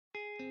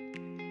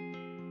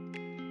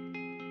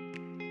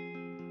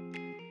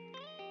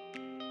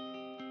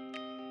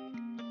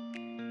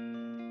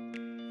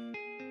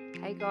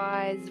Hey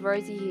guys,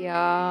 Rosie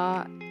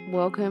here.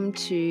 Welcome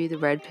to the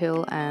Red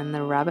Pill and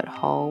the Rabbit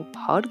Hole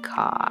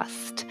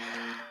podcast.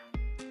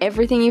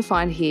 Everything you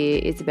find here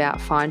is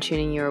about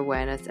fine-tuning your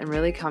awareness and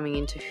really coming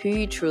into who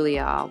you truly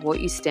are, what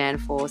you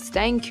stand for,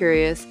 staying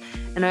curious,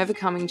 and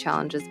overcoming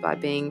challenges by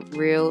being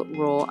real,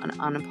 raw, and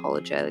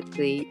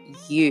unapologetically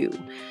you.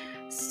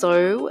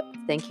 So,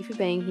 thank you for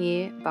being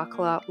here.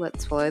 Buckle up,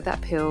 let's swallow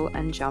that pill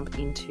and jump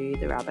into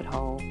the rabbit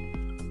hole.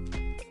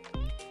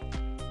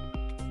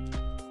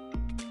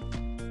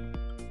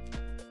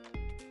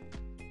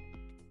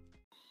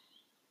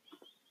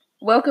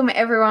 Welcome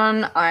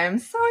everyone. I'm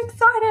so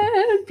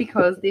excited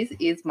because this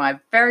is my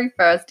very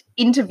first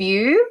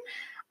interview.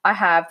 I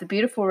have the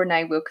beautiful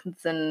Renee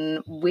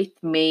Wilkinson with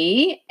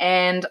me,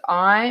 and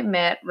I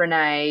met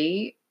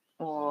Renee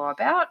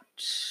about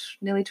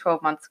nearly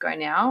 12 months ago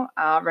now.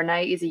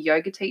 Renee is a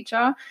yoga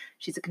teacher.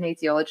 She's a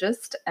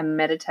kinesiologist, a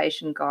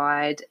meditation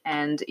guide,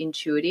 and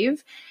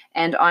intuitive.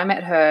 And I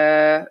met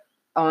her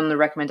on the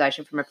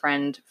recommendation from a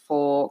friend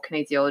for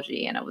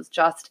kinesiology, and it was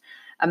just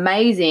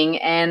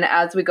amazing. And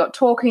as we got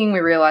talking,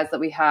 we realized that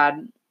we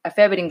had a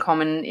fair bit in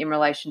common in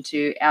relation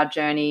to our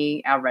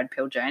journey, our red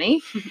pill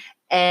journey.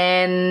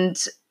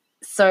 And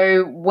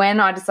so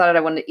when I decided I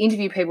wanted to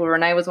interview people,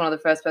 Renee was one of the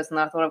first person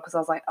that I thought of, because I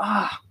was like,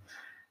 oh,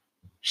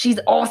 she's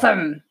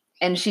awesome.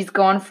 And she's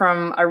gone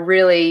from a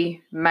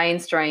really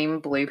mainstream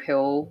blue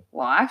pill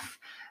life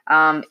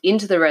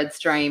into the red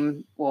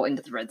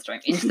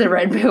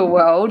pill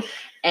world,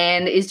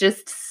 and is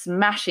just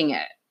smashing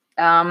it.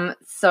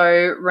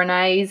 So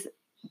Renee's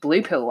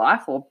blue pill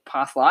life, or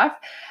past life,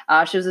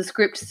 she was a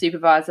script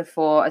supervisor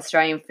for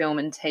Australian film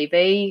and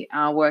TV,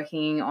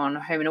 working on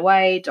Home and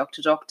Away,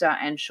 Doctor Doctor,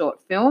 and short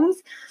films.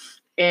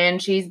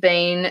 And she's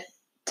been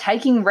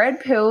taking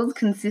red pills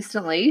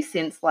consistently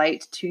since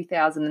late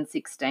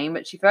 2016,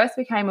 but she first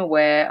became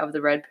aware of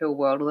the red pill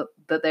world,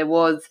 that there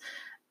was,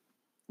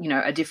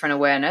 a different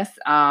awareness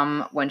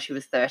when she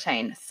was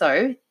 13.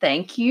 So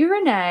thank you,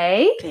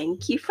 Renee.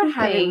 Thank you for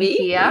having me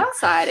here. I'm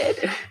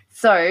excited.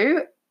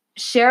 So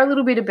share a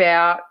little bit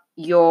about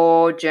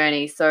your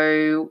journey.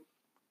 So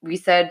you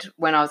said,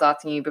 when I was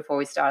asking you before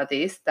we started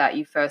this, that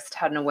you first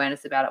had an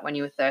awareness about it when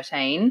you were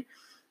 13.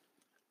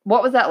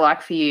 What was that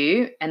like for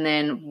you? And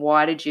then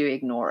why did you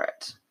ignore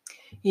it?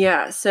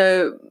 Yeah,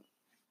 so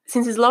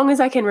since as long as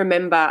I can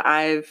remember,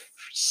 I've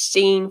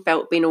seen,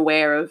 felt, been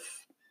aware of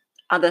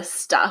other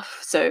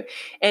stuff. So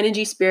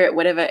energy, spirit,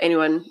 whatever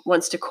anyone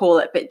wants to call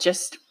it. But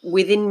just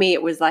within me,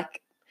 it was like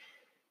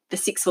the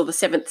sixth or the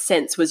seventh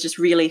sense was just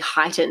really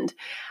heightened.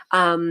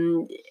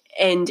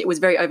 And it was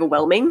very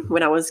overwhelming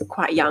when I was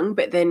quite young.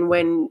 But then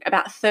when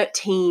about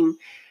 13,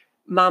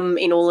 Mum,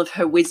 in all of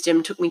her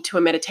wisdom, took me to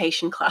a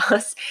meditation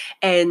class,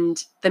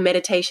 and the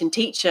meditation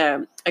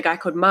teacher, a guy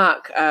called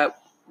Mark,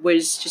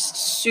 was just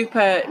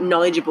super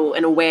knowledgeable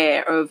and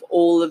aware of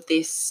all of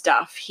this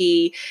stuff.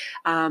 He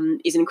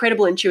is an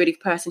incredible intuitive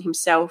person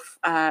himself,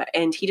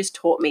 and he just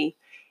taught me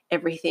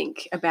everything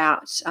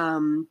about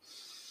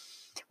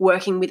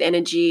working with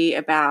energy,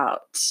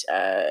 about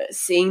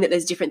seeing that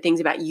there's different things,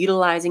 about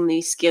utilizing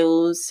these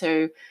skills.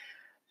 So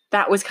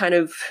that was kind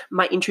of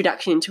my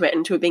introduction into it,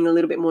 and to it being a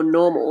little bit more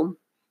normal.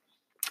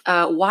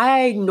 Why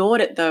I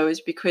ignored it, though,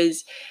 is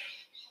because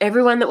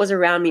everyone that was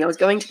around me, I was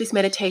going to this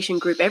meditation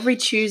group every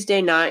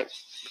Tuesday night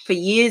for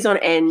years on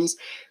end,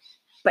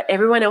 but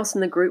everyone else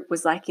in the group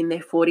was like in their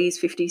 40s,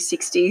 50s,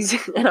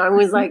 60s, and I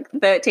was like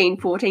 13,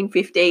 14,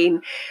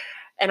 15,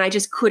 and I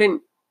just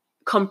couldn't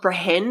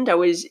comprehend. I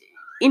was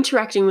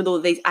interacting with all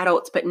of these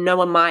adults, but no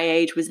one my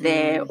age was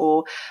there,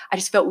 or I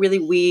just felt really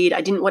weird.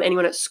 I didn't want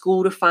anyone at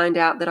school to find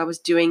out that I was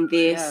doing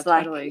this. Yeah,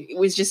 totally. It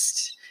was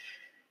just,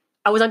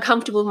 I was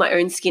uncomfortable with my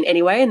own skin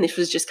anyway, and this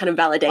was just kind of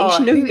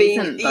validation of being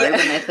isn't, though,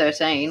 when they're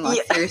 13?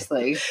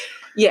 Seriously.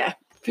 Yeah,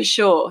 for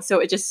sure. So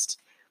it just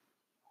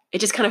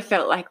kind of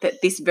felt like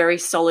that this very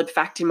solid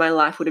fact in my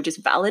life would have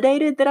just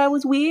validated that I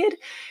was weird.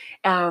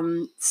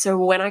 So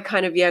when I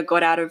kind of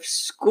got out of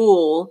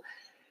school,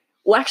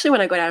 well, actually, when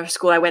I got out of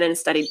school, I went and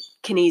studied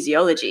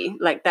kinesiology.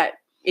 Like that,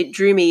 it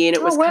drew me in.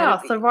 It was wow. Kind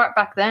of, so right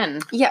back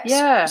then.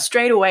 Yeah.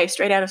 Straight away,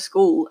 straight out of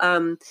school.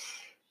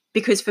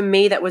 Because for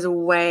me, that was a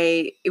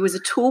way, it was a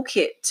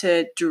toolkit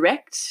to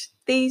direct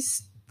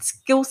these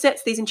skill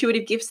sets, these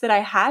intuitive gifts that I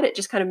had. It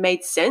just kind of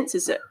made sense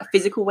as a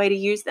physical way to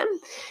use them.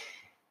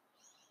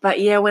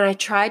 But yeah, when I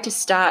tried to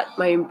start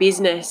my own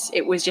business,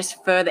 it was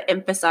just further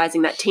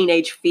emphasizing that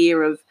teenage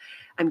fear of,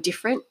 I'm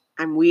different,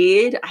 I'm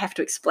weird, I have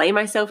to explain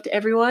myself to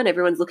everyone,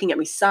 everyone's looking at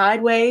me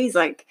sideways.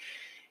 Like,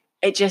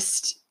 it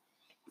just,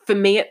 for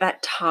me at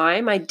that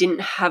time, I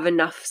didn't have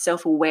enough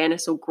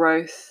self-awareness or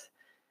growth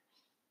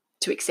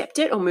to accept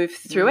it or move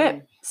through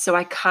it. So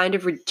I kind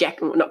of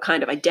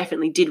I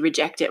definitely did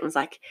reject it. And was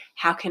like,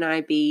 how can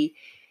I be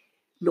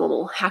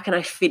normal? How can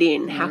I fit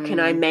in? How can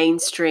I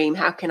mainstream?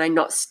 How can I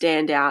not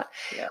stand out?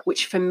 Yeah.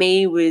 Which for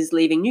me was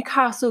leaving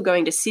Newcastle,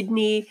 going to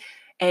Sydney,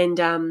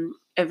 and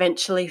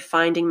eventually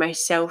finding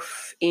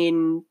myself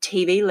in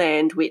TV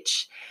land,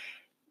 which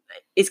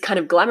is kind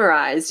of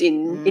glamorized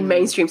in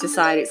mainstream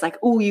society. It's like,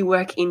 oh, you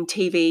work in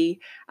TV,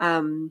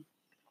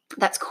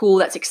 that's cool,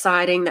 that's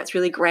exciting, that's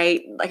really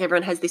great. Like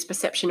everyone has this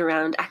perception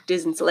around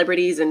actors and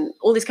celebrities and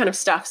all this kind of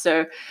stuff.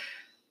 So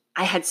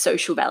I had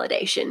social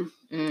validation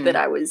that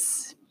I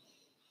was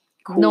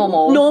cool.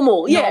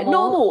 Normal. Yeah,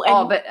 normal.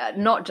 And but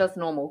not just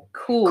normal.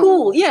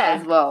 Cool, yeah.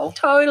 As well.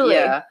 Totally.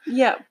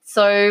 Yeah.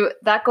 So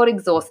that got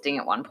exhausting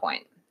at one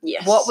point.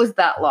 Yes. What was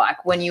that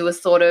like when you were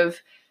sort of,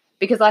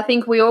 because I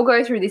think we all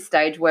go through this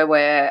stage where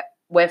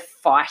we're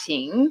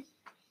fighting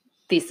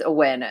this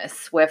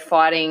awareness. We're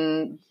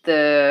fighting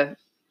the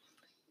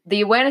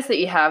awareness that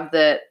you have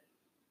that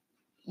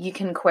you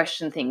can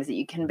question things, that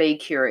you can be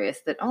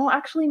curious, that, oh,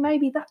 actually,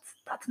 maybe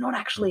that's not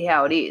actually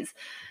how it is.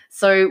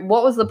 So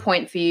what was the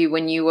point for you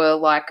when you were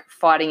like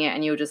fighting it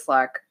and you were just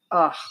like,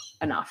 oh,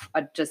 enough.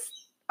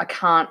 I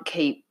can't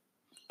keep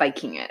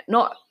faking it.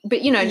 Not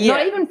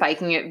even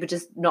faking it, but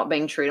just not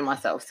being true to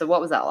myself. So what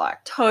was that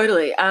like?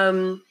 Totally.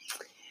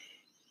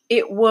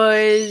 It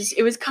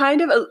was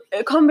kind of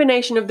a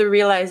combination of the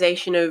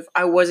realization of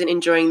I wasn't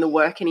enjoying the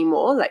work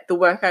anymore. Like the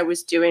work I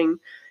was doing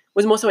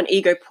was more so an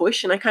ego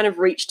push, and I kind of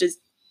reached as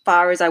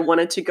far as I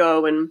wanted to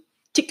go and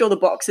ticked all the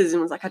boxes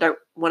and was like, I don't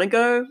want to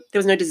go. There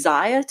was no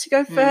desire to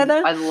go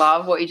further. I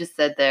love what you just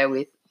said there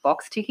with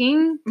box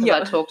ticking, because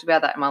I talked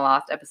about that in my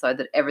last episode,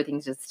 that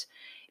everything's just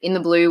in the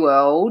blue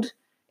world.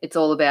 It's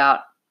all about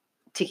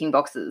ticking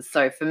boxes.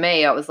 So for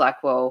me, I was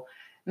like, well,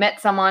 met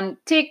someone,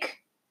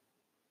 tick,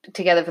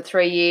 together for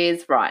 3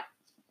 years, right,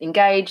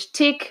 engaged,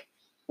 tick,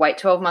 wait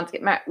 12 months,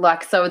 get married.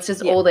 Like, so it's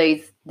just all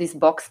this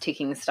box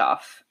ticking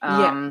stuff.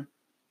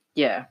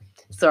 Yeah.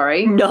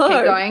 Sorry. No,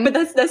 keep going. But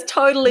that's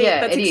totally,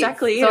 that's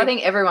exactly it. So I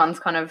think everyone's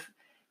kind of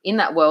in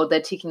that world,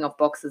 they're ticking off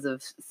boxes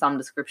of some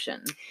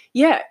description.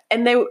 Yeah.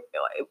 And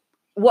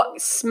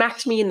what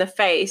smacked me in the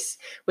face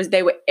was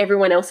they were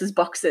everyone else's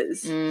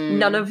boxes.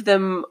 None of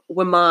them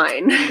were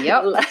mine.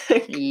 Yep.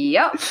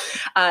 Yep.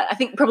 I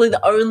think probably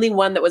the only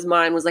one that was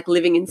mine was like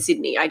living in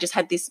Sydney. I just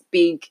had this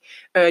big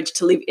urge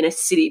to live in a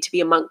city, to be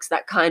amongst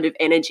that kind of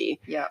energy.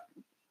 Yeah.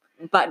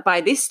 But by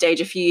this stage,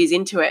 a few years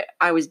into it,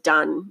 I was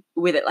done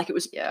with it. Like it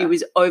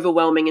was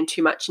overwhelming and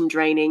too much and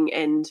draining.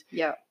 And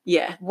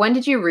yeah. When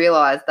did you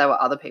realize they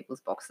were other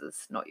people's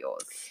boxes, not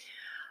yours?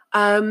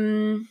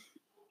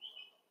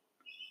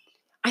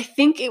 I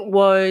think it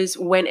was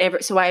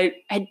whenever. So I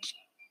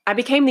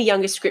became the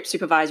youngest script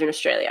supervisor in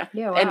Australia.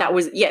 Yeah, wow. And that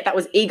was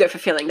ego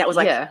fulfilling. That was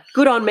like,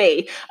 good on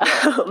me.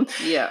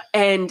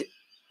 And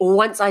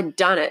once I'd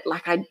done it,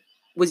 like I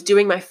was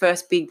doing my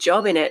first big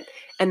job in it,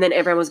 and then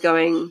everyone was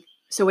going,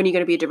 so when are you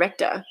going to be a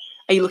director?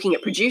 Are you looking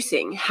at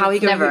producing? How are you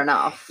going to... Never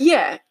enough.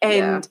 Yeah.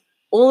 And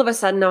all of a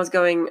sudden I was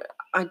going,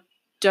 I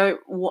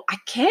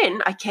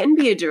can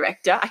be a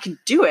director. I can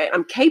do it.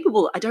 I'm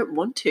capable. I don't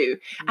want to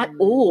at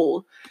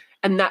all.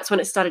 And that's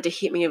when it started to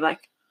hit me of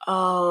like,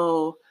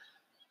 oh,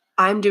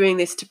 I'm doing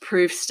this to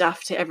prove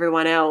stuff to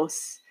everyone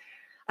else.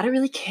 I don't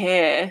really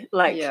care.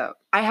 Like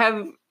I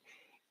have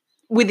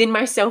within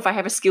myself, I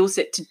have a skill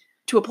set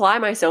to apply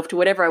myself to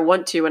whatever I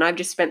want to. And I've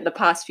just spent the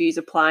past few years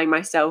applying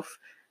myself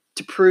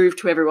to prove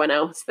to everyone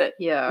else that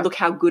look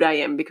how good I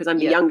am, because I'm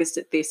the youngest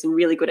at this and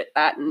really good at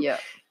that. And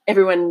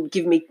everyone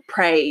give me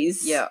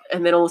praise. Yeah.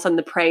 And then all of a sudden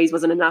the praise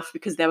wasn't enough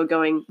because they were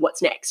going,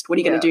 what's next? What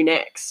are you going to do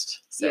next?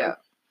 So.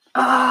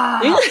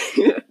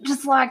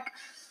 Just like,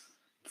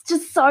 it's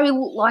just so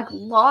like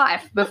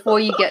life before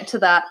you get to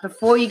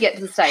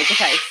the stage.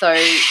 Okay. So,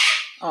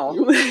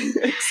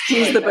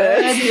 excuse the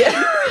birds.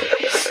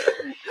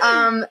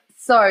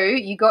 So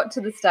you got to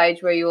the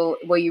stage where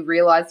you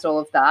realized all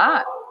of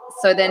that.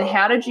 So then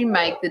how did you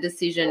make the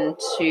decision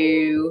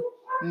to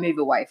move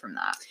away from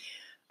that?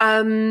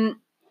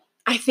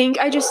 I think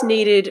I just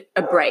needed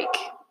a break.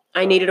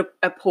 I needed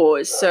a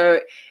pause. So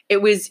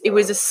it was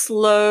a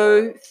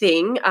slow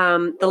thing.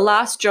 The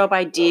last job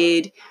I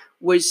did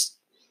was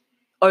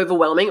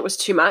overwhelming. It was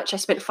too much. I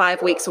spent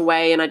 5 weeks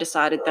away and I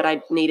decided that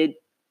I needed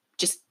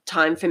just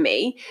time for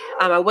me.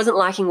 I wasn't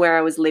liking where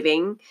I was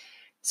living.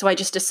 So I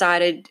just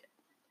decided,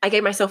 I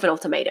gave myself an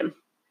ultimatum.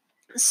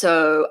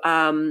 So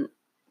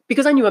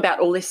because I knew about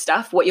all this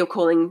stuff, what you're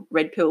calling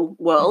red pill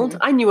world,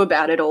 I knew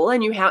about it all. I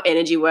knew how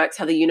energy works,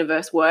 how the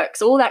universe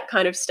works, all that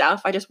kind of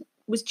stuff. I just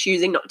was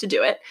choosing not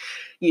to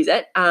use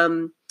it.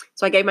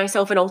 So I gave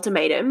myself an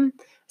ultimatum.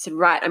 I said,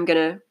 right, I'm going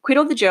to quit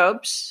all the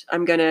jobs.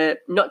 I'm going to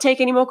not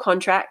take any more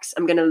contracts.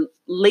 I'm going to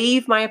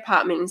leave my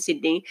apartment in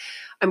Sydney.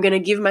 I'm going to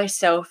give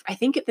myself, I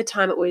think at the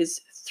time it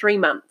was 3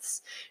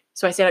 months.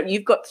 So I said,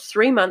 you've got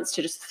 3 months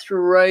to just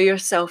throw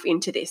yourself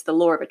into this, the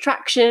law of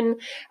attraction,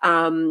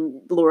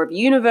 the law of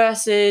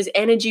universes,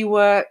 energy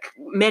work,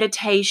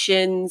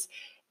 meditations,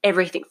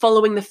 everything,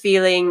 following the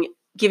feeling,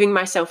 giving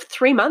myself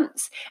 3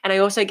 months. And I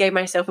also gave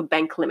myself a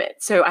bank limit.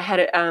 So I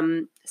had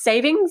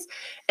savings,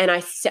 and I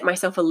set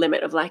myself a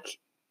limit of like,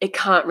 it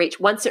can't reach.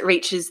 Once it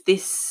reaches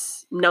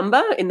this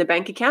number in the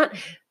bank account,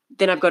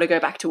 then I've got to go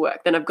back to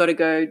work. Then I've got to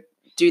go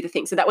do the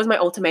thing. So that was my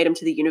ultimatum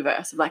to the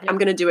universe of like, I'm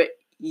going to do it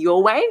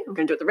your way. I'm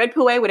going to do it the red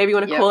pill way, whatever you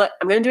want to call it.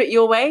 I'm going to do it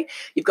your way.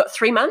 You've got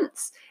 3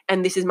 months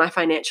and this is my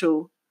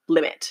financial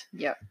limit.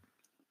 Yeah.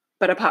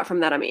 But apart from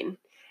that, I'm in.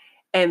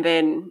 And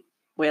then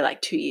we're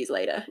like 2 years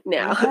later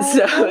now. Oh,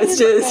 So it's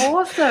just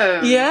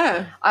awesome.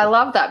 Yeah. I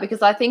love that,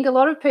 because I think a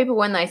lot of people,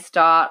 when they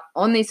start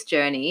on this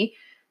journey,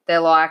 they're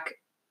like,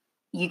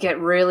 you get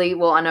really,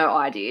 well, I know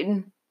I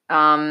did,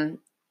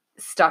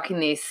 stuck in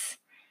this,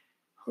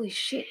 holy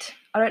shit,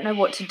 I don't know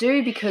what to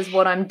do, because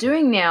what I'm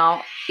doing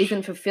now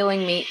isn't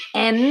fulfilling me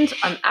and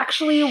I'm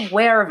actually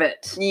aware of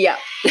it. Yeah.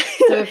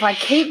 So if I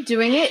keep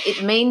doing it,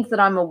 it means that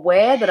I'm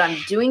aware that I'm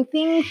doing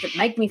things that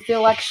make me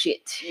feel like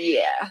shit.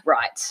 Yeah.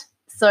 Right.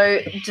 So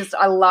just,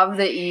 I love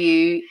that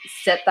you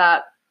set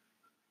that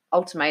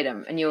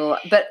ultimatum, and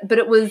but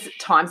it was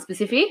time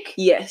specific.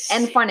 Yes.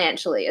 And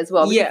financially as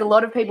well, because a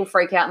lot of people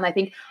freak out and they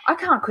think, I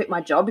can't quit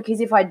my job, because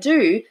if I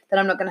do, then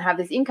I'm not going to have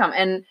this income.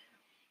 And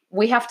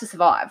we have to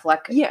survive.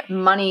 Like,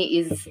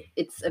 money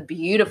it's a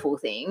beautiful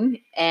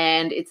thing,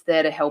 and it's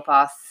there to help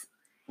us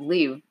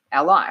live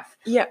our life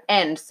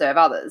and serve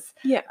others.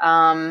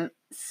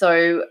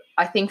 So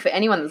I think for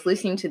anyone that's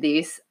listening to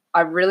this,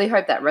 I really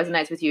hope that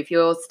resonates with you. If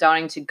you're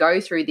starting to go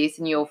through this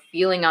and you're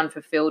feeling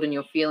unfulfilled and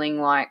you're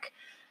feeling like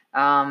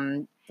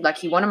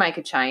you want to make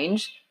a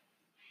change,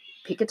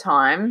 pick a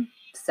time,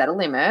 set a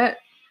limit,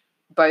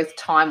 both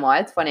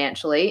time-wise,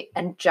 financially,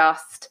 and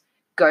just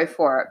go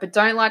for it. But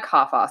don't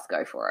half-ass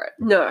go for it.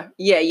 No.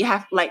 Yeah, you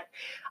have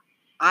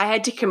I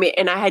had to commit,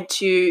 and I had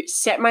to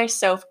set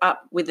myself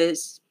up with a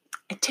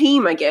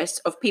team, I guess,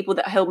 of people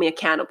that held me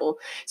accountable.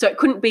 So it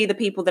couldn't be the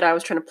people that I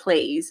was trying to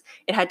please.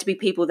 It had to be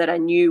people that I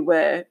knew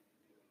were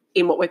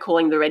in what we're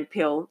calling the red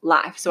pill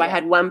life. So I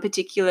had one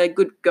particular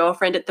good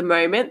girlfriend at the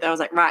moment that I was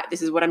like, right,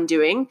 this is what I'm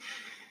doing.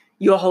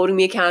 You're holding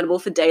me accountable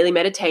for daily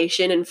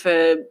meditation and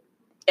for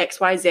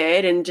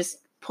XYZ, and just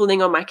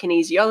pulling on my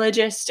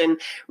kinesiologist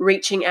and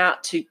reaching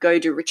out to go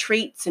do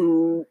retreats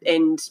and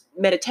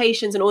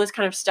meditations and all this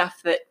kind of stuff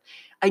that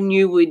I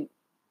knew would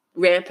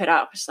ramp it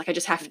up. It's I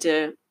just have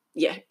to,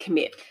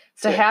 commit.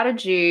 So how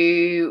did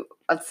you,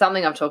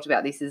 something I've talked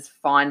about this is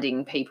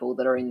finding people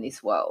that are in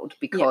this world,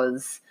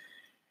 because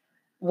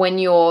when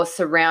you're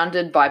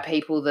surrounded by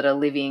people that are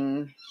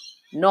living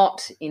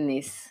not in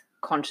this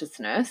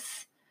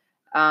consciousness,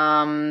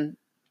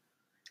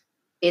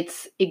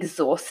 it's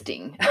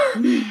exhausting.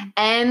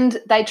 And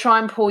they try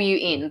and pull you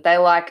in. They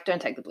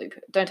don't take the blue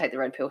pill, don't take the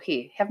red pill,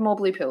 here, have more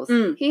blue pills.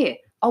 Here,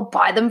 I'll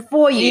buy them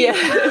for you.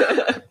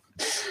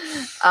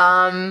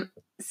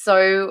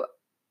 So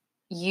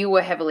you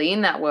were heavily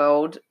in that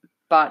world,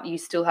 but you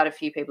still had a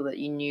few people that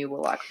you knew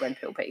were red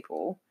pill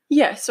people.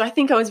 Yeah, so I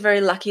think I was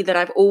very lucky that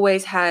I've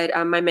always had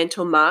my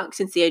mentor Mark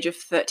since the age of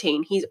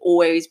 13. He's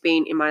always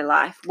been in my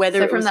life.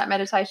 From that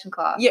meditation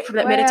class? Yeah, from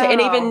that meditation,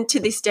 and even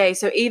to this day.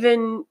 So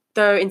even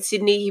though in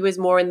Sydney he was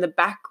more in the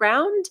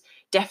background,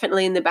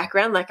 definitely in the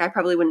background, I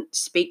probably wouldn't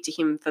speak to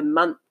him for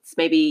months,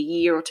 maybe a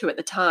year or two at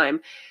the time,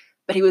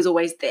 but he was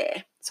always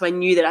there. So I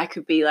knew that I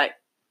could be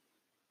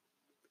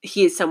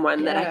here's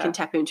someone that I can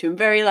tap into. I'm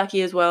very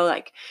lucky as well.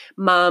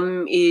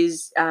 Mum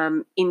is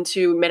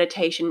into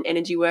meditation,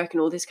 energy work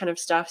and all this kind of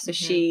stuff. So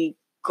she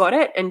got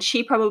it, and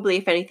she probably,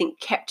 if anything,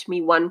 kept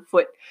me one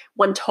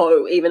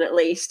toe even at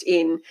least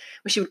in,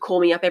 where she would call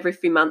me up every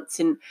few months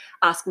and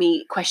ask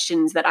me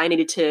questions that I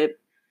needed to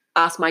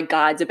ask my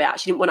guides about.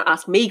 She didn't want to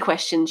ask me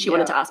questions. She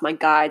wanted to ask my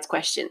guides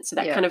questions. So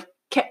that kind of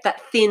kept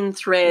that thin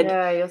thread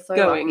you're so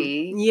going.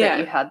 Lucky that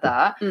you had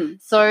that.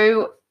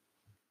 So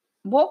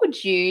what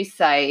would you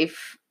say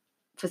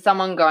for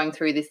someone going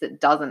through this that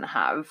doesn't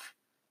have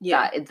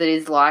that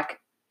is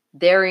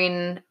they're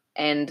in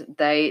and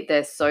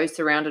they're so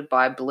surrounded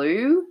by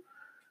blue,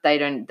 they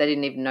didn't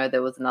even know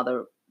there was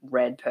another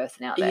red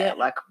person out there.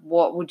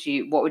 What would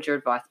your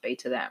advice be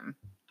to them?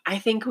 I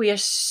think we are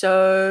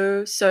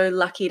so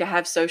lucky to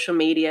have social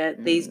media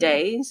these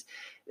days.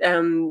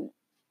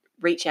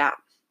 Reach out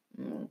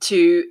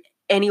to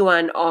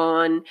anyone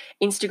on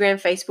Instagram,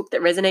 Facebook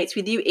that resonates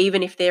with you,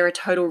 even if they're a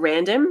total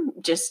random.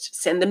 Just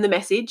send them the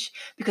message,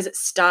 because it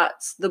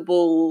starts the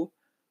ball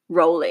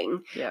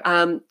rolling.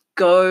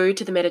 Go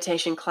to the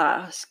meditation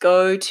class,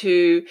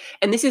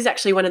 and this is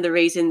actually one of the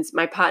reasons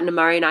my partner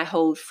Murray and I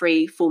hold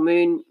free full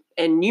moon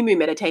and new moon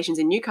meditations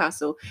in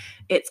Newcastle.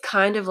 It's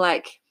kind of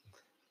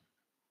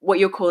what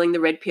you're calling the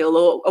red pill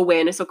or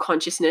awareness or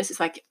consciousness.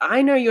 It's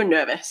I know you're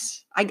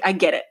nervous. I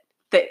get it.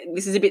 That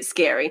this is a bit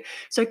scary.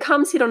 So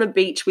come sit on a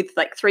beach with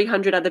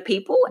 300 other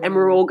people and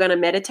we're all going to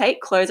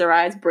meditate, close our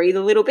eyes, breathe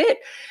a little bit,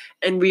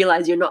 and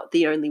realize you're not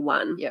the only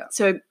one.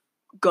 So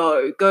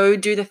go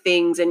do the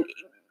things and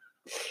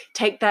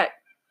take that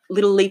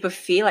little leap of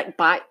fear,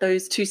 bite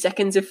those 2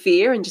 seconds of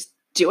fear and just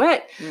do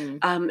it.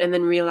 And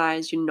then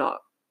realize you're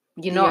not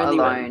alone.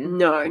 One.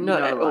 No,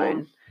 not at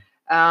alone.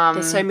 All.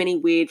 There's so many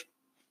weird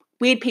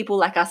people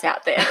like us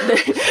out there.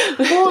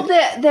 Well,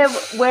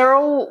 we're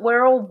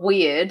all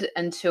weird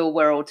until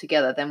we're all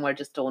together. Then we're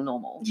just all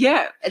normal.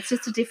 Yeah, it's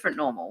just a different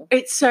normal.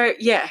 It's so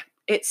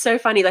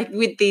funny.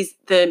 With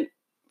the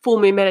full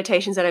moon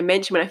meditations that I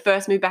mentioned, when I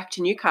first moved back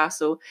to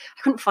Newcastle,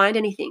 I couldn't find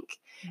anything.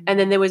 And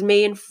then there was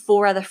me and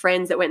 4 other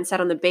friends that went and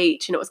sat on the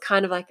beach, and it was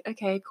kind of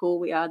okay, cool,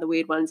 we are the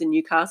weird ones in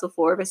Newcastle,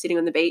 4 of us sitting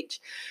on the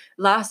beach.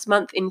 Last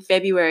month in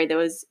February, there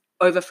was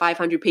over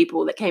 500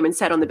 people that came and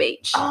sat on the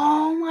beach.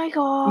 Oh my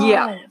God.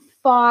 Yeah.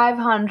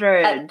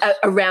 500.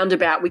 A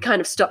roundabout. We kind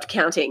of stopped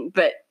counting,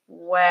 but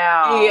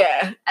wow.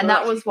 yeah. And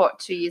that was what,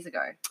 2 years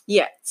ago?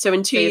 Yeah. So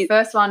in 2 Your years.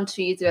 first one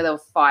 2 years ago, there were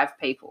 5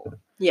 people.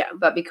 Yeah.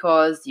 But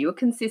because you were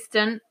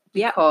consistent,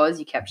 because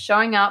you kept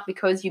showing up,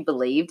 because you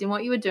believed in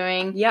what you were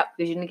doing, Yep.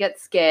 because you didn't get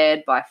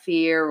scared by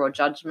fear or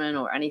judgment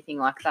or anything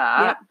like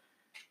that.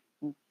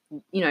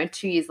 You know,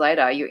 2 years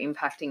later, you're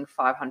impacting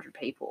 500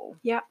 people.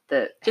 Yeah.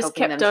 That just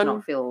helping them to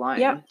not feel alone.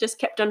 Yeah. Just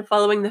kept on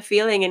following the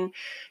feeling and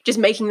just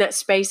making that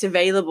space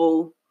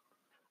available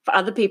for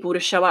other people to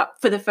show up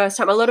for the first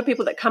time. A lot of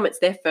people that come, it's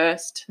their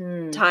first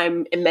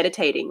time in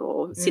meditating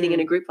or sitting in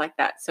a group like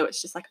that. So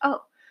it's just like,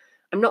 oh,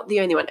 I'm not the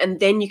only one. And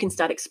then you can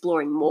start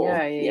exploring more.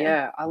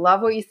 Yeah. I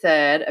love what you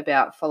said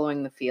about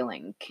following the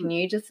feeling. Can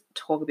you just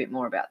talk a bit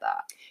more about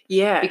that?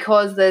 Yeah.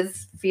 Because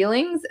there's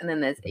feelings and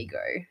then there's ego.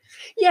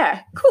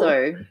 Yeah, cool.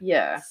 So,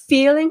 yeah.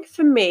 Feeling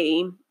for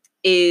me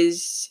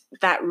is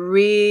that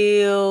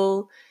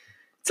real,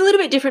 it's a little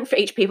bit different for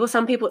each people.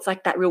 Some people, it's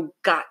like that real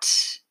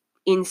gut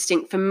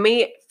instinct. For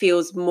me, it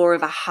feels more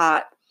of a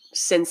heart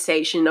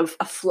sensation of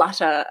a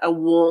flutter, a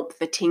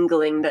warmth, a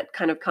tingling that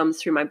kind of comes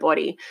through my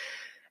body.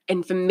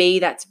 And for me,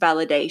 that's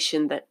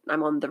validation that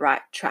I'm on the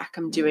right track.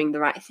 I'm doing the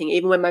right thing.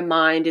 Even when my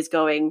mind is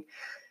going,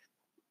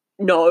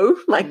 no,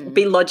 like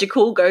be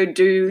logical, go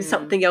do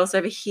something else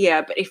over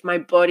here. But if my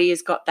body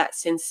has got that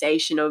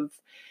sensation of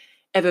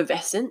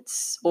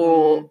effervescence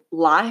or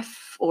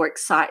life or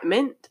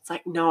excitement, it's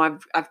like, no,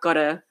 I've got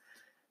to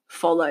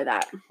follow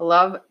that. I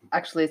love,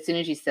 actually, as soon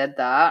as you said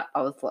that,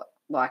 I was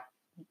like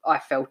I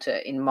felt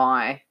it in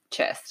my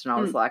chest. And I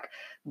was like,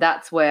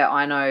 that's where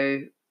I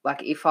know,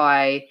 like, if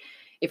I'm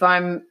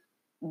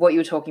what you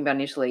were talking about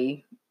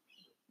initially,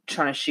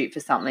 trying to shoot for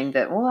something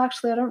that, well,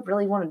 actually, I don't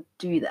really want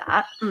to do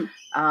that.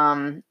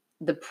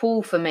 The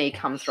pull for me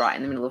comes right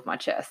in the middle of my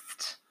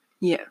chest.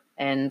 Yeah.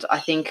 And I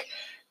think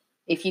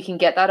if you can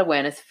get that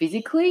awareness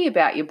physically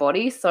about your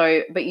body,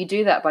 but you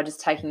do that by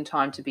just taking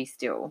time to be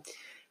still.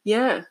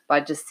 Yeah.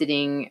 By just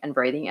sitting and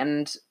breathing.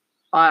 And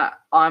I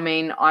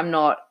mean, I'm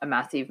not a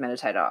massive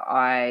meditator.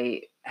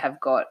 I have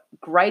got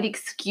great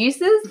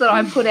excuses that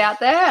I put out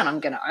there, and I'm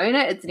going to own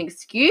it. It's an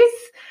excuse.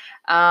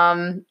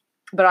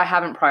 But I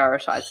haven't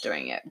prioritized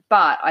doing it.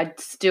 But I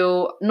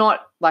still,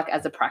 not like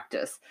as a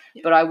practice,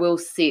 but I will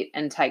sit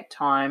and take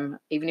time,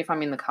 even if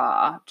I'm in the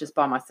car, just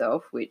by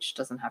myself, which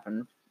doesn't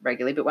happen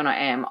regularly. But when I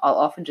am, I'll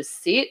often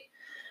just sit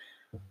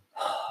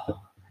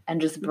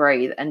and just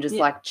breathe and just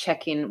like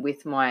check in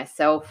with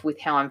myself, with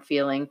how I'm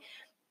feeling.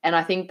 And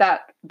I think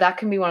that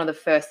can be one of the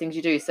first things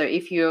you do. So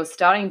if you're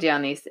starting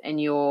down this and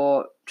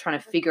you're trying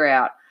to figure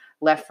out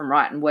left from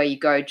right and where you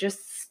go,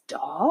 just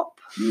stop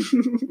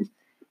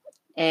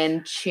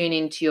and tune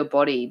into your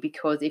body,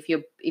 because if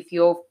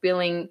you're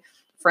feeling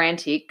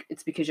frantic,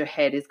 it's because your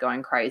head is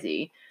going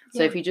crazy.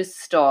 So if you just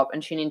stop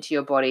and tune into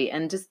your body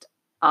and just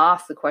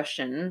ask the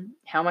question,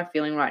 how am I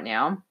feeling right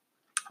now?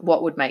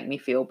 What would make me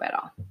feel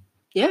better?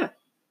 Yeah,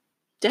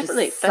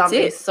 definitely. Just that's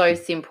something it. So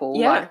simple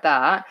like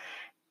that.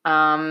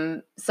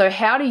 So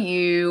how do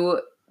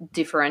you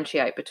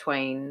differentiate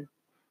between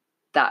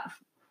that,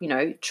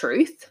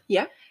 truth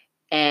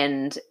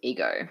and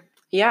ego?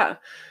 Yeah.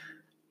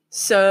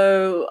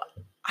 So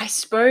I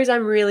suppose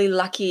I'm really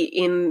lucky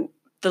in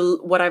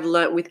what I've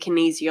learnt with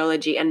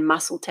kinesiology and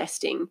muscle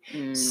testing.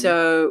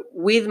 So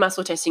with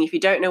muscle testing, if you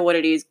don't know what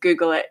it is,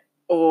 Google it,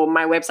 or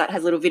my website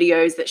has little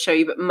videos that show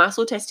you. But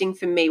muscle testing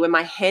for me, when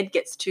my head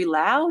gets too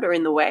loud or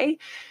in the way,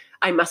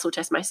 I muscle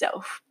test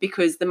myself,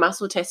 because the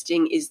muscle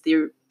testing is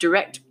the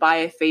direct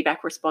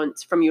biofeedback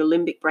response from your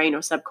limbic brain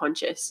or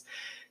subconscious.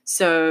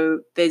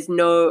 So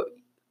the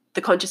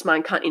conscious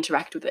mind can't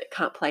interact with it,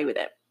 can't play with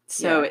it.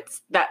 So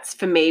that's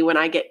for me, when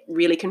I get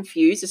really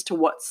confused as to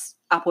what's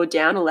up or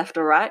down or left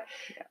or right,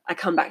 I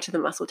come back to the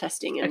muscle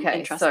testing and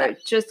trust that.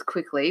 So just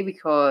quickly,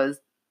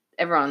 because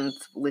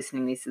everyone's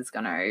listening, this is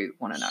going to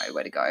want to know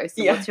where to go.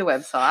 So what's your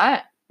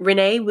website?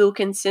 Renee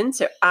Wilkinson,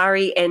 so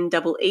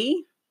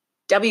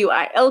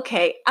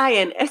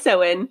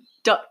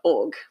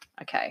ReneeWilkinson.org.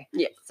 Okay.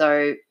 Yeah.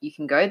 So you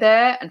can go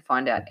there and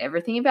find out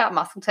everything about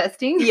muscle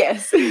testing.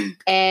 Yes.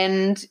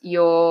 And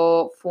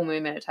your full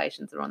moon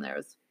meditations are on there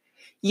as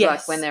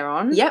like when they're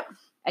on. Yep.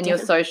 And your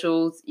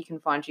socials, you can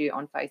find you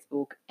on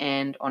Facebook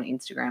and on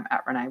Instagram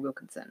at Renee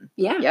Wilkinson.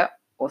 Yeah. Yep.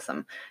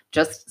 Awesome.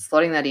 Just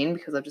slotting that in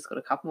because I've just got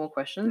a couple more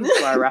questions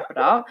before I wrap it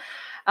up.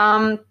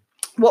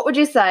 What would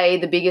you say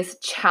the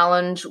biggest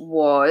challenge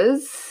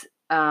was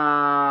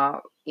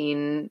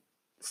in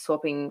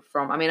swapping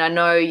from, I mean, I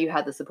know you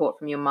had the support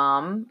from your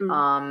mum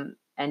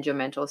and your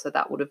mentor, so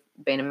that would have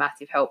been a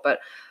massive help, but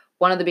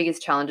one of the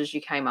biggest challenges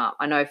you came up,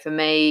 I know for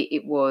me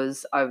it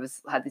was,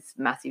 had this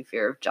massive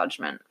fear of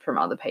judgment from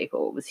other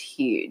people. It was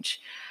huge.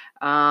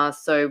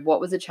 So what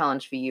was the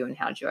challenge for you and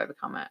how did you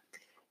overcome it?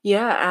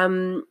 Yeah,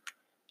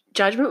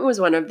 judgment was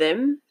one of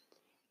them.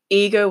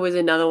 Ego was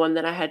another one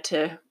that I had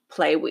to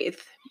play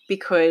with,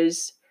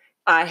 because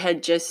I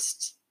had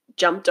just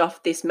jumped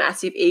off this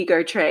massive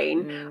ego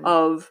train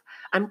of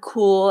I'm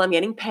cool. I'm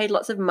getting paid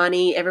lots of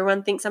money.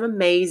 Everyone thinks I'm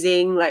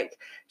amazing. Like,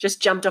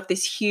 just jumped off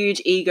this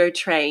huge ego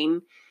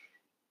train.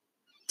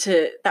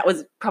 That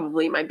was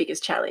probably my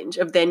biggest challenge,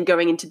 of then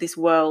going into this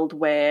world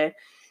where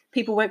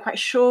people weren't quite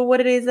sure what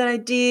it is that I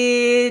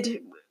did,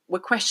 were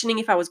questioning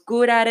if I was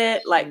good at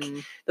it. Like,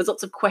 there's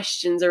lots of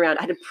questions around.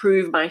 I had to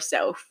prove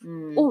myself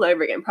all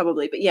over again,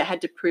 probably. But yeah, I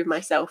had to prove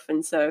myself.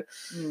 And so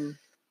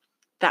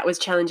that was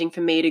challenging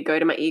for me, to go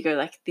to my ego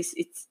like,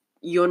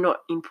 you're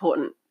not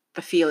important.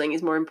 The feeling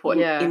is more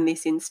important in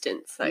this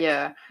instance. Like,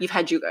 you've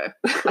had your go.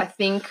 I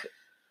think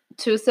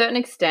to a certain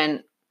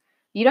extent,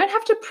 you don't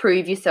have to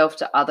prove yourself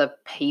to other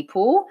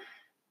people,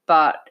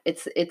 but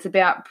it's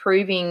about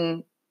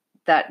proving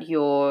that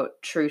you're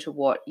true to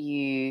what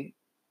you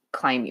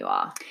claim you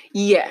are.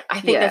 Yeah, I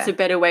think that's a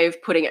better way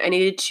of putting it. I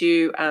needed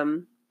to,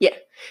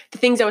 the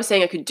things I was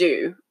saying I could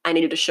do, I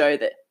needed to show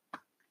that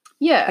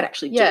I could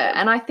actually do them.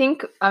 And I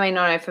think, I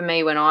know for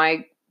me, when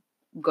I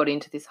got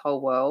into this whole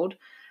world,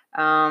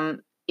 everything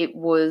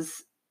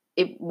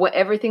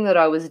that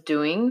I was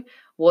doing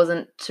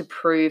wasn't to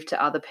prove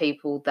to other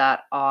people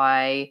that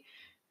I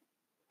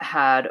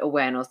had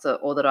awareness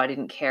or that I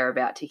didn't care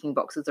about ticking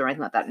boxes or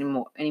anything like that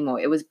anymore.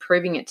 It was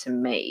proving it to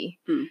me.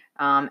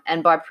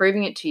 And by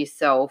proving it to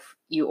yourself,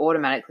 you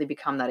automatically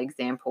become that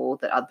example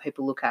that other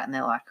people look at and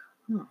they're like,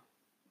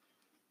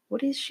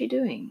 what is she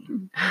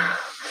doing?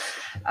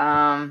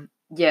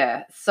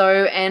 So,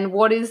 and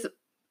what is,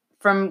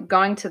 from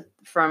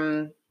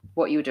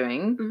what you were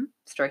doing,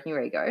 stroking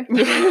your ego,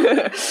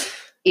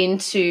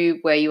 into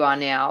where you are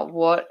now,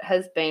 what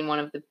has been one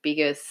of the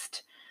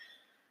biggest,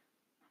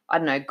 I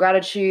don't know,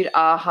 gratitude,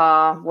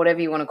 aha, whatever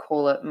you want to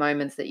call it,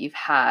 moments that you've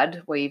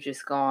had where you've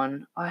just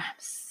gone, I'm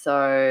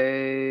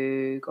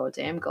so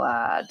goddamn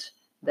glad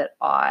that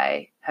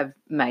I have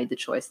made the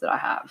choice that I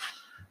have?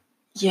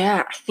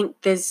 Yeah, I think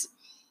there's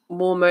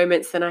more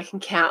moments than I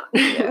can count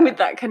with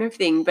that kind of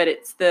thing. But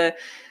it's the,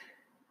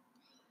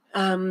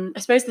 I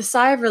suppose, the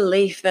sigh of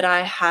relief that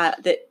I had,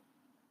 that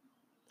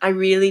I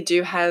really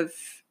do have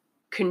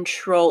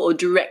control or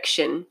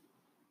direction,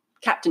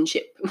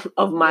 captainship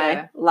of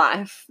my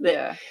life,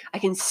 that I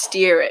can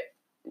steer it,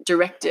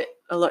 direct it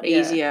a lot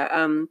easier.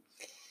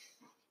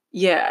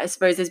 I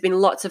suppose there's been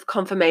lots of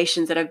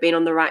confirmations that I've been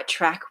on the right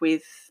track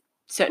with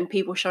certain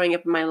people showing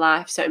up in my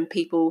life, certain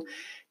people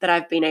that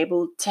I've been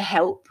able to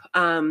help.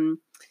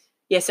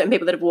 Certain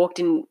people that have walked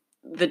in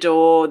the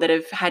door that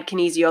have had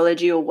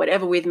kinesiology or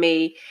whatever with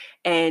me,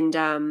 and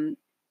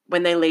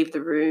when they leave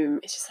the room,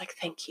 it's just like,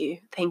 thank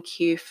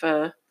you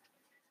for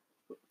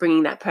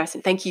bringing that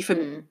person, thank you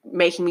for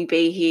making me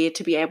be here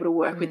to be able to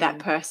work with that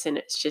person.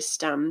 It's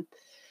just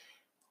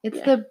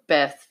it's the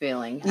best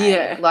feeling.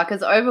 Hey? Like,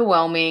 it's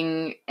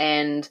overwhelming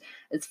and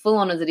as full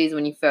on as it is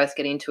when you first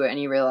get into it and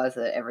you realize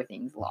that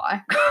everything's a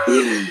lie.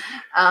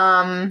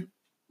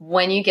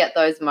 When you get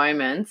those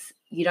moments,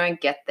 you don't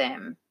get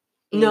them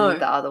in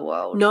the other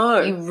world.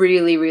 No, you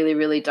really, really,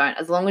 really don't.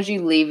 As long as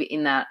you live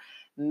in that,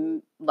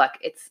 like,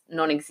 it's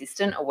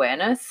non-existent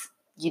awareness,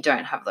 you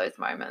don't have those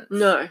moments.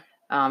 No.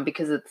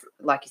 Because it's,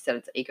 like you said,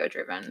 it's ego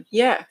driven.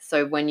 Yeah.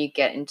 So when you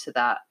get into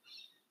that,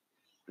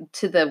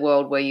 to the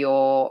world where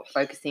you're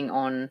focusing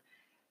on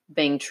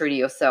being true to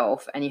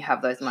yourself and you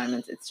have those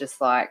moments, it's just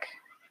like,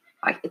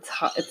 it's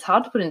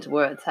hard to put into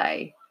words,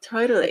 hey?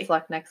 Totally. It's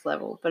like next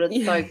level, but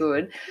it's so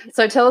good.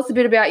 So tell us a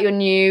bit about your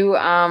new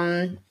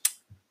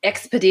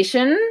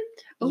expedition.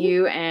 Ooh.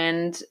 You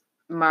and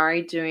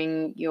Murray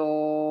doing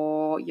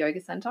your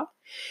yoga center.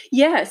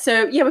 Yeah,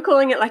 so we're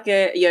calling it like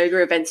a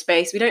yoga event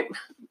space.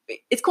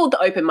 It's called the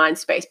open mind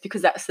space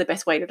because that's the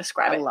best way to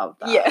describe it. I love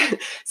that. Yeah.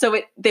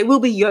 So there will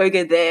be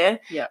yoga there.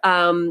 Yeah.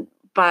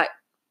 But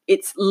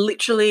it's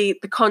literally,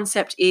 the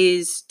concept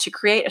is to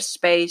create a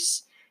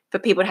space for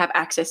people to have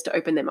access to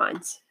open their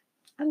minds.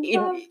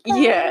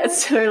 Yeah,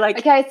 so like,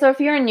 okay, so if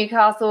you're in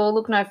Newcastle,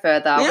 look no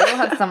further. We all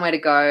have somewhere to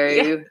go.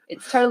 Yeah.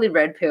 It's totally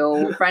red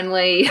pill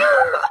friendly,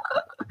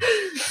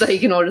 so you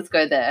can all just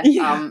go there.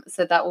 Yeah.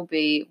 So that will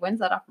be, when's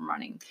that up and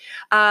running?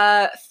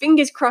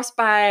 Fingers crossed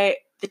by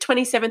the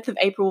 27th of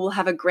April we'll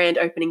have a grand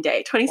opening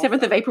day.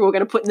 27th of April we're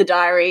going to put in the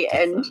diary,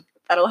 and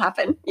that'll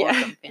happen.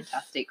 Awesome.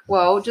 Fantastic.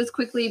 Well, just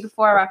quickly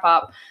before I wrap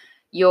up,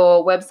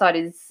 your website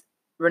is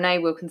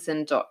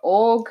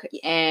reneewilkinson.org,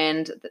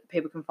 and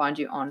people can find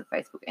you on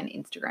Facebook and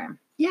Instagram.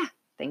 Yeah.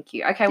 Thank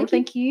you. Okay,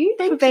 thank you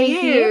for being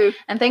here.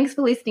 And thanks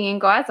for listening in,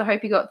 guys. I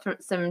hope you got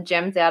some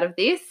gems out of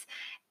this.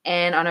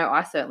 And I know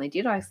I certainly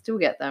did. I still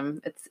get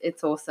them.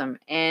 It's awesome.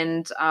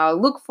 And I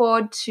look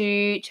forward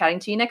to chatting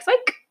to you next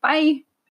week. Bye.